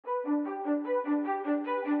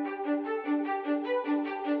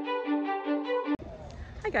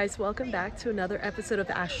guys, welcome back to another episode of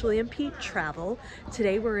Ashley and Pete Travel.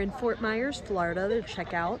 Today we're in Fort Myers, Florida to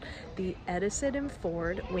check out the Edison and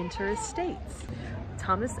Ford Winter Estates.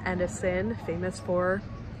 Thomas Edison, famous for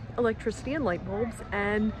electricity and light bulbs,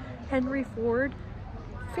 and Henry Ford,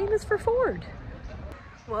 famous for Ford.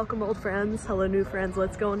 Welcome old friends, hello new friends,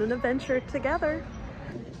 let's go on an adventure together.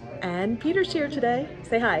 And Peter's here today.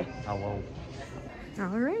 Say hi. Hello.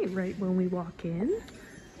 All right when we walk in,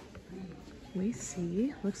 we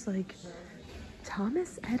see, looks like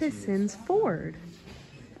Thomas Edison's Ford.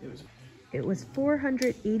 It was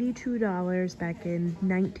 $482 back in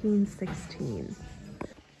 1916.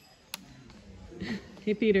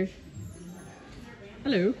 Hey, Peter.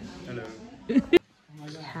 Hello. Hello.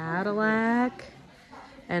 Cadillac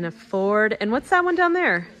and a Ford. And what's that one down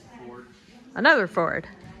there? Ford. Another Ford.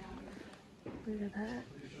 Look at that.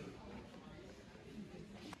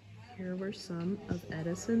 Here were some of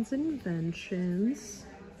Edison's inventions.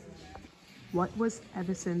 What was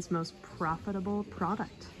Edison's most profitable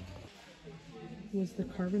product? It was the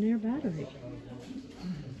carbon air battery.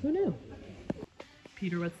 Who knew?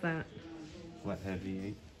 Peter, what's that? Flat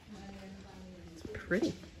heavy. It's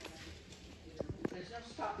pretty.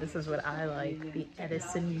 This is what I like, the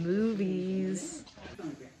Edison movies.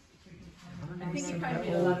 It's like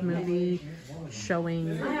an old movie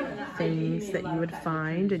showing things that you would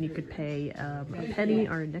find, and you could pay a penny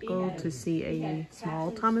or a nickel to see a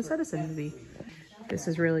small Thomas Edison movie. This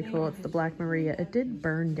is really cool. It's the Black Maria. It did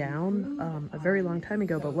burn down a very long time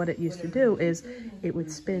ago, but what it used to do is it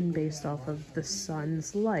would spin based off of the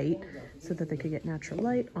sun's light so that they could get natural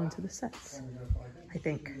light onto the sets, I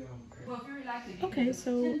think. Okay,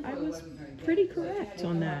 so I was pretty correct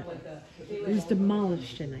on that. It was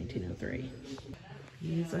demolished in 1903.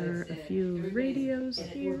 These are a few radios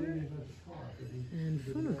here and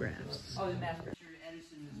phonographs.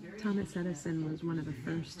 Thomas Edison was one of the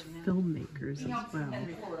first filmmakers as well.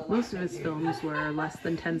 Most of his films were less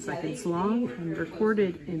than 10 seconds long and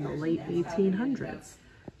recorded in the late 1800s.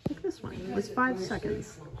 Like this one, it was 5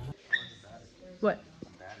 seconds. What?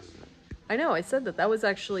 I know, I said that was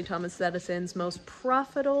actually Thomas Edison's most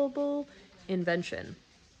profitable invention.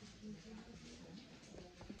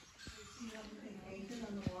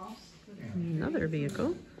 Another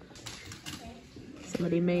vehicle.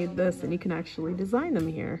 Somebody made this and you can actually design them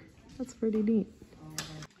here. That's pretty neat.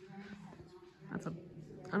 That's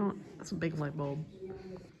a big light bulb.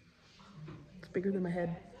 It's bigger than my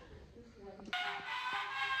head.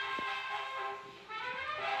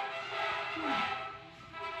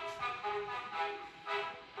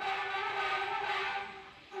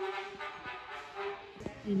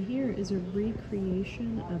 And here is a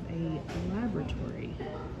recreation of a laboratory.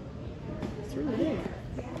 It's really big.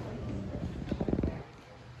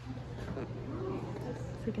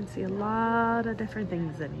 So you can see a lot of different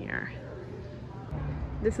things in here.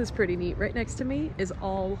 This is pretty neat. Right next to me is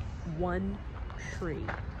all one tree.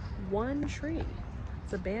 One tree.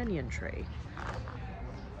 It's a banyan tree.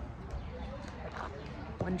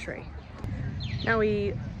 One tree. Now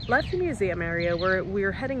we left the museum area where we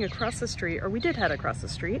were heading across the street, or we did head across the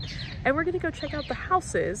street, and we're gonna go check out the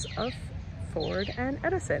houses of Ford and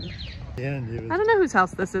Edison. Yeah, I don't know whose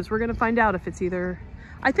house this is. We're gonna find out if it's either,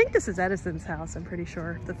 I think this is Edison's house, I'm pretty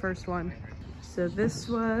sure, the first one. So this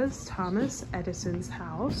was Thomas Edison's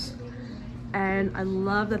house, and I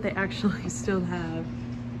love that they actually still have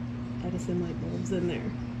Edison light bulbs in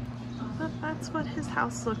there. But that's what his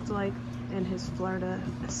house looked like in his Florida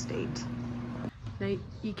estate. Now,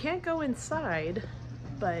 you can't go inside,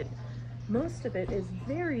 but most of it is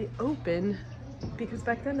very open because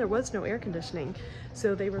back then there was no air conditioning.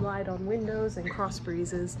 So they relied on windows and cross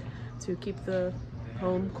breezes to keep the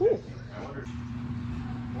home cool.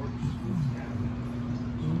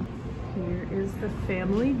 Here is the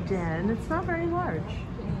family den. It's not very large.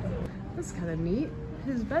 That's kind of neat.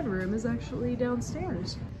 His bedroom is actually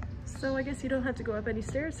downstairs. So I guess you don't have to go up any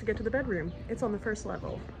stairs to get to the bedroom. It's on the first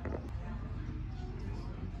level.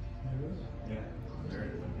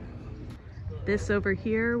 This over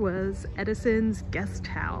here was Edison's guest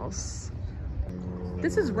house.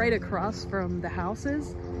 This is right across from the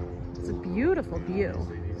houses. It's a beautiful view.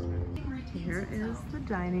 Here is the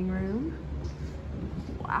dining room.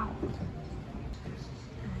 Wow.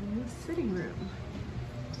 And the sitting room.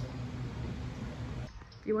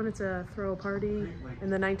 If you wanted to throw a party in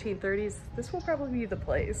the 1930s, this will probably be the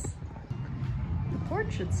place. The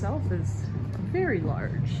porch itself is very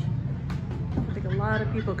large. I think a lot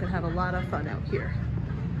of people could have a lot of fun out here.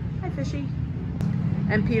 Hi, Fishy.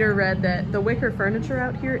 And Peter read that the wicker furniture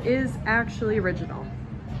out here is actually original.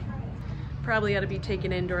 Probably ought to be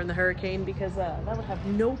taken in during the hurricane because that would have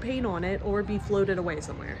no paint on it or be floated away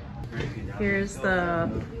somewhere. Here's the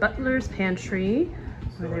butler's pantry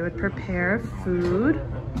where they would prepare food.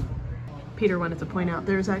 Peter wanted to point out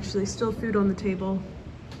there's actually still food on the table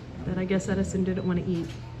that I guess Edison didn't want to eat.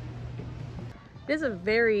 It is a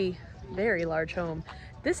very, very large home.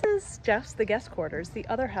 This is just the guest quarters. The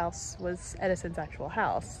other house was Edison's actual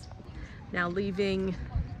house. Now leaving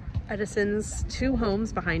Edison's 2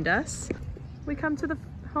 homes behind us, we come to the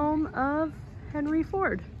home of Henry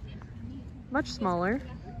Ford. Much smaller,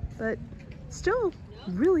 but still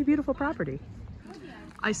really beautiful property.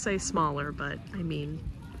 I say smaller, but I mean,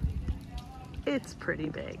 it's pretty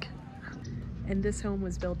big. And this home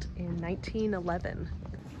was built in 1911.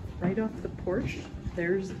 Right off the porch,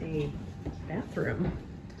 there's a bathroom.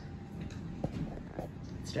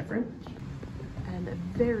 It's different. And a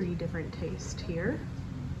very different taste here.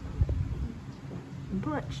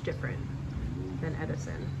 Much different than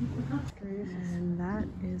Edison. And that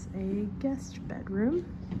is a guest bedroom.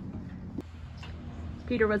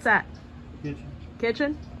 Peter, what's that? Kitchen.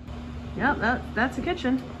 Kitchen? Yep, that's a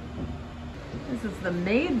kitchen. This is the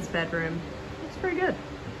maid's bedroom. Looks pretty good.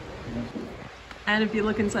 And if you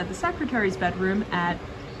look inside the secretary's bedroom at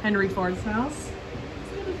Henry Ford's house,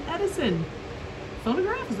 it's got an Edison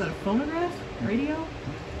phonograph. Is that a phonograph? Radio?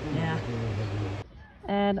 Yeah.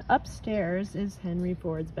 And upstairs is Henry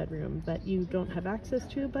Ford's bedroom that you don't have access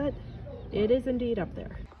to, but it is indeed up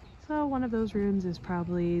there. So one of those rooms is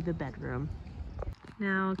probably the bedroom.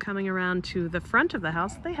 Now coming around to the front of the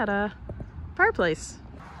house, they had a fireplace.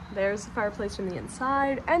 There's the fireplace from the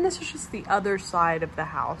inside, and this is just the other side of the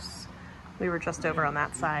house. We were just over on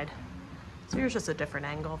that side. So here's just a different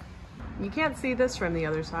angle. You can't see this from the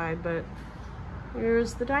other side, but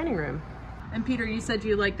here's the dining room. And Peter, you said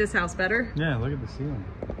you like this house better? Yeah, look at the ceiling.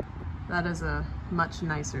 That is a much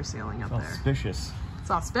nicer ceiling up there. Auspicious.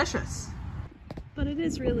 It's auspicious. But it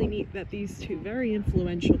is really neat that these 2 very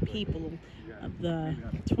influential people of the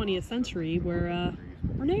 20th century were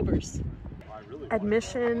neighbors.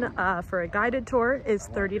 Admission for a guided tour is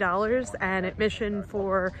 $30, and admission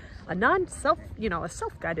for a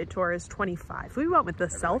self-guided tour is $25. We went with the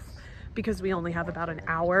self because we only have about an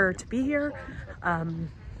hour to be here.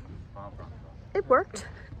 It worked,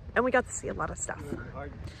 and we got to see a lot of stuff.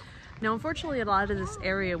 Now, unfortunately, a lot of this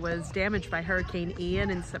area was damaged by Hurricane Ian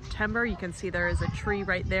in September. You can see there is a tree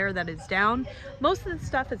right there that is down. Most of the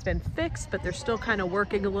stuff has been fixed, but they're still kind of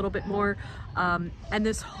working a little bit more. And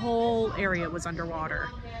this whole area was underwater.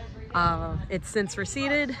 It's since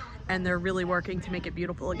receded, and they're really working to make it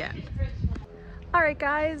beautiful again. All right,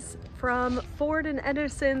 guys, from Ford and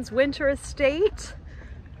Edison's Winter Estate,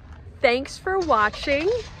 thanks for watching.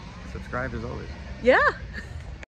 Subscribe as always. Yeah.